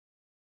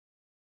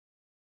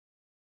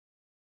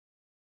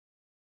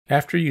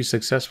After you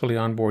successfully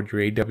onboard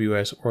your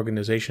AWS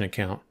organization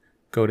account,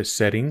 go to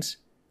Settings,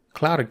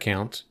 Cloud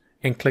Accounts,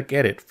 and click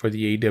Edit for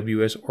the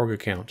AWS Org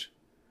account.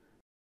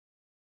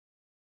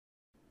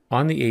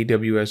 On the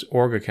AWS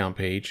Org account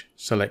page,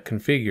 select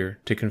Configure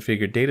to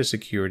configure data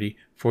security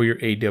for your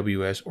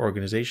AWS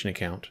organization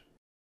account.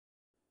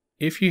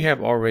 If you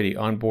have already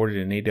onboarded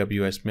an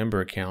AWS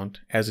member account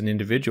as an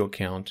individual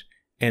account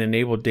and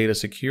enabled data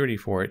security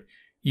for it,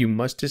 you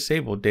must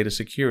disable data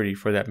security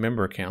for that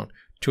member account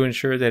to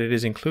ensure that it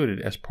is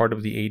included as part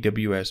of the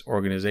AWS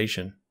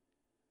organization.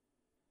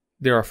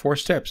 There are 4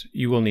 steps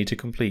you will need to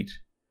complete.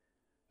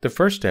 The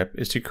first step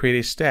is to create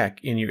a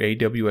stack in your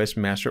AWS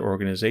Master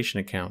Organization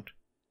account.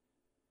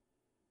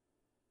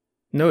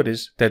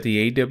 Notice that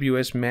the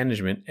AWS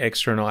Management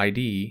External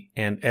ID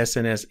and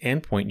SNS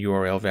Endpoint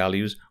URL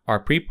values are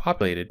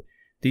pre-populated.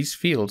 These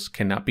fields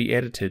cannot be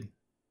edited.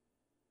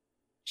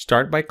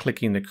 Start by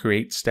clicking the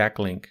Create Stack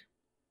link.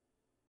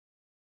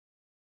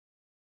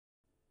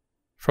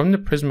 From the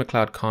Prisma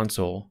Cloud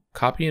console,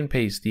 copy and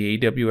paste the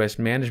AWS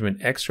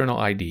Management External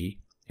ID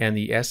and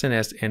the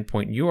SNS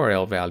Endpoint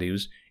URL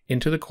values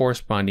into the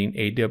corresponding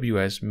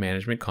AWS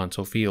Management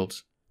Console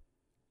fields.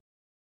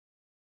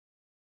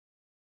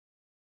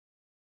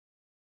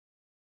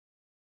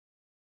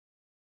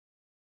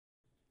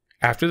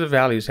 After the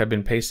values have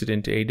been pasted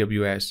into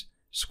AWS,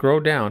 scroll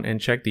down and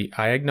check the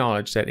I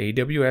acknowledge that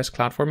AWS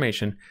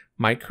CloudFormation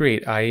might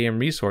create IAM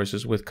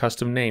resources with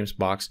custom names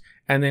box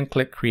and then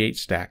click Create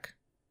Stack.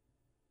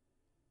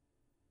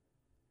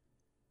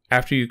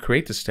 After you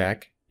create the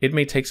stack, it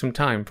may take some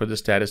time for the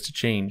status to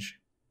change.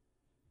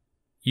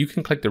 You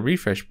can click the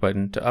refresh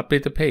button to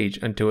update the page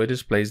until it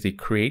displays the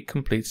Create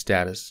Complete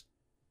status.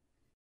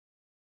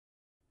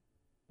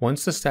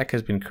 Once the stack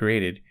has been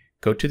created,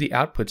 go to the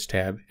Outputs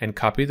tab and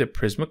copy the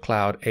Prisma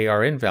Cloud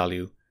ARN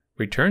value,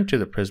 return to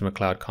the Prisma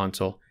Cloud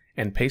console,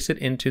 and paste it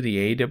into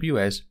the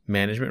AWS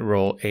Management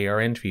Role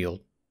ARN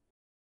field.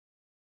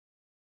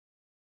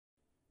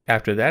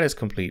 After that is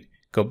complete,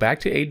 go back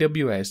to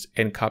AWS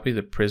and copy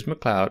the Prisma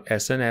Cloud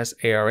SNS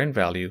ARN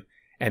value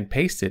and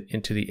paste it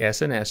into the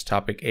SNS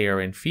Topic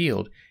ARN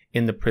field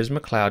in the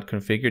Prisma Cloud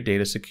Configure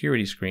Data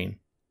Security screen,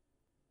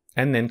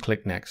 and then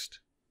click Next.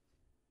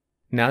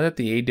 Now that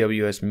the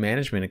AWS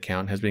management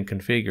account has been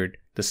configured,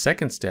 the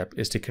second step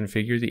is to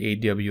configure the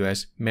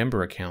AWS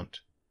member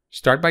account.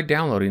 Start by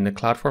downloading the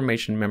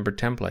CloudFormation member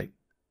template.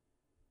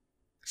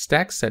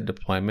 Stack set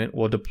deployment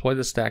will deploy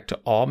the stack to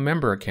all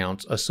member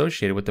accounts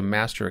associated with the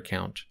master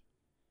account.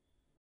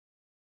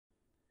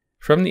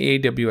 From the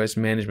AWS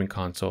Management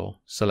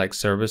Console, select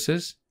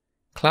Services,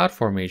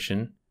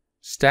 CloudFormation,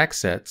 Stack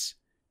Sets,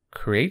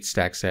 Create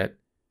Stack Set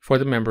for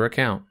the member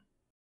account.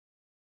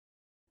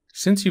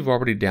 Since you've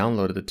already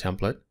downloaded the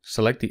template,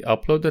 select the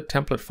Upload the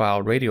Template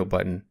File radio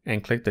button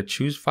and click the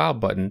Choose File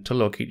button to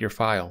locate your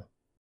file.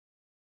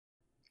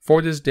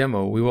 For this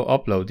demo, we will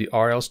upload the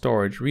RL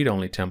Storage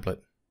read-only template.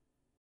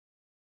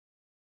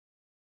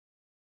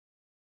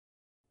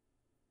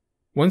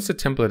 Once the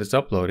template is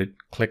uploaded,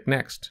 click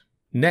Next.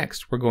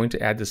 Next, we're going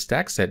to add the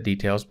stack set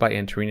details by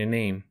entering a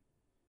name.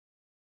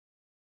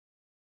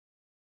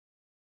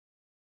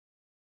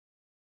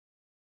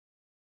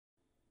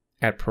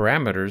 At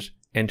Parameters,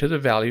 enter the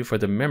value for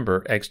the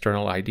member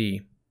external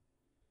ID.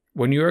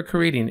 When you are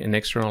creating an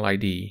external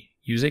ID,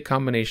 use a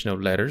combination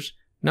of letters,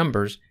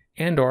 numbers,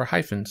 and/or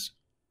hyphens.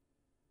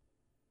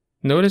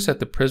 Notice that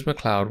the Prisma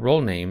Cloud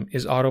role name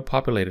is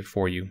auto-populated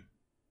for you.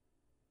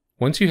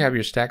 Once you have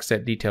your stack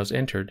set details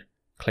entered,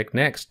 click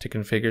Next to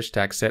configure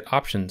stack set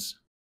options.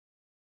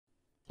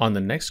 On the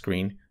next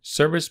screen,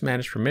 Service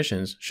Managed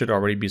Permissions should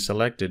already be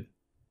selected.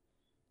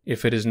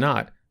 If it is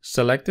not,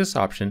 select this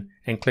option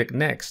and click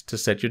Next to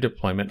set your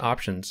deployment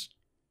options.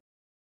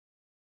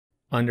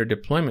 Under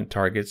Deployment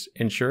Targets,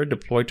 ensure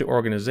Deploy to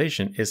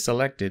Organization is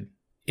selected.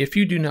 If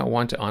you do not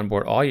want to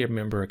onboard all your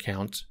member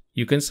accounts,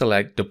 you can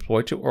select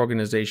Deploy to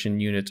Organization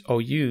Units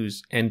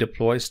OUs and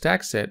deploy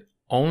stack set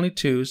only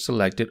to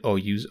selected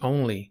OUs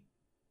only.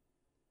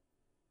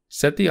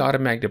 Set the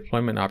Automatic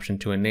Deployment option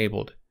to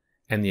Enabled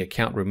and the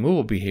Account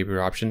Removal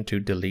Behavior option to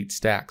Delete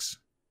Stacks.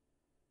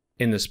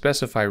 In the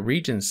Specify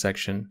Regions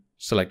section,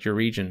 select your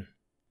region.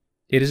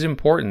 It is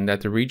important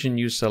that the region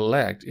you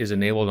select is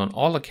enabled on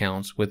all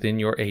accounts within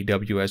your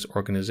AWS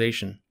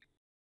organization.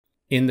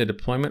 In the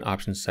Deployment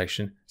Options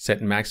section,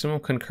 set maximum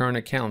concurrent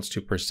accounts to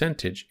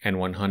percentage and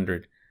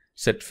 100,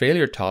 set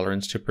failure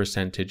tolerance to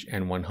percentage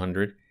and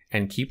 100,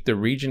 and keep the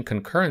region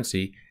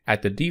concurrency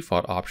at the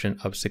default option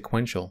of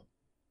sequential.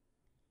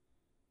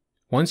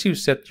 Once you've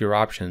set your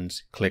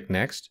options, click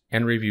Next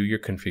and review your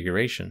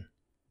configuration.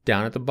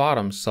 Down at the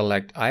bottom,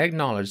 select I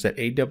acknowledge that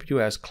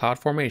AWS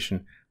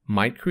CloudFormation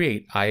might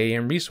create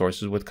IAM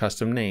resources with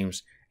custom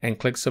names and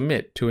click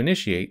Submit to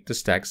initiate the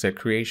stack set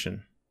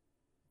creation.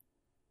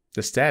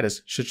 The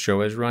status should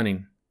show as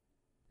running.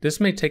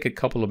 This may take a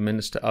couple of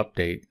minutes to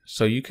update,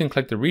 so you can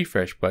click the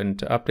refresh button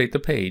to update the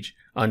page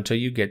until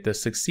you get the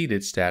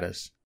succeeded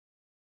status.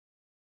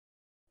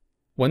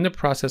 When the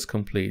process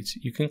completes,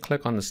 you can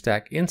click on the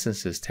Stack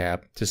Instances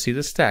tab to see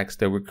the stacks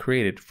that were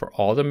created for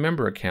all the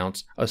member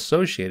accounts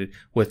associated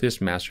with this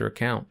master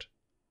account.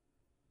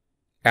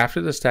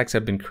 After the stacks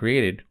have been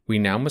created, we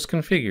now must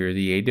configure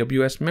the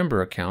AWS member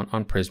account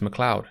on Prisma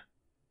Cloud.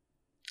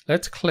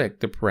 Let's click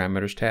the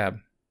Parameters tab.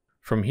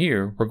 From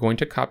here, we're going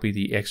to copy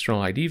the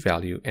external ID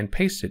value and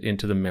paste it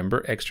into the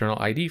Member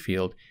External ID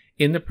field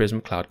in the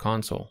Prisma Cloud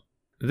console.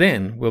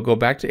 Then, we'll go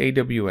back to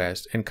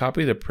AWS and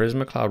copy the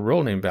Prisma Cloud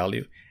role name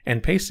value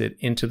and paste it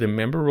into the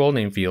Member Role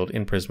Name field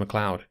in Prisma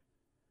Cloud.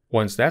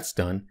 Once that's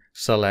done,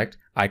 select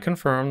I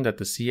confirm that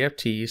the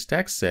CFT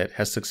stack set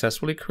has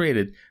successfully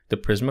created the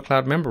Prisma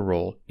Cloud member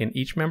role in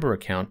each member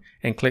account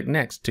and click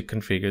Next to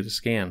configure the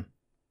scan.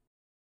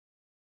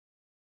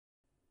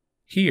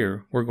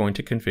 Here, we're going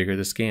to configure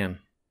the scan.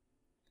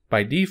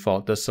 By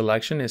default, the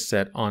selection is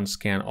set on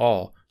Scan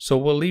All, so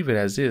we'll leave it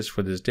as is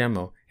for this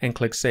demo and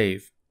click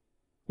Save.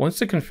 Once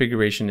the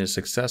configuration is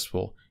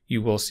successful,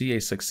 you will see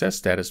a success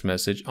status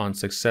message on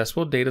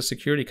Successful Data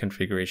Security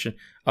Configuration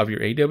of your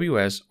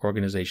AWS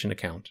organization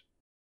account.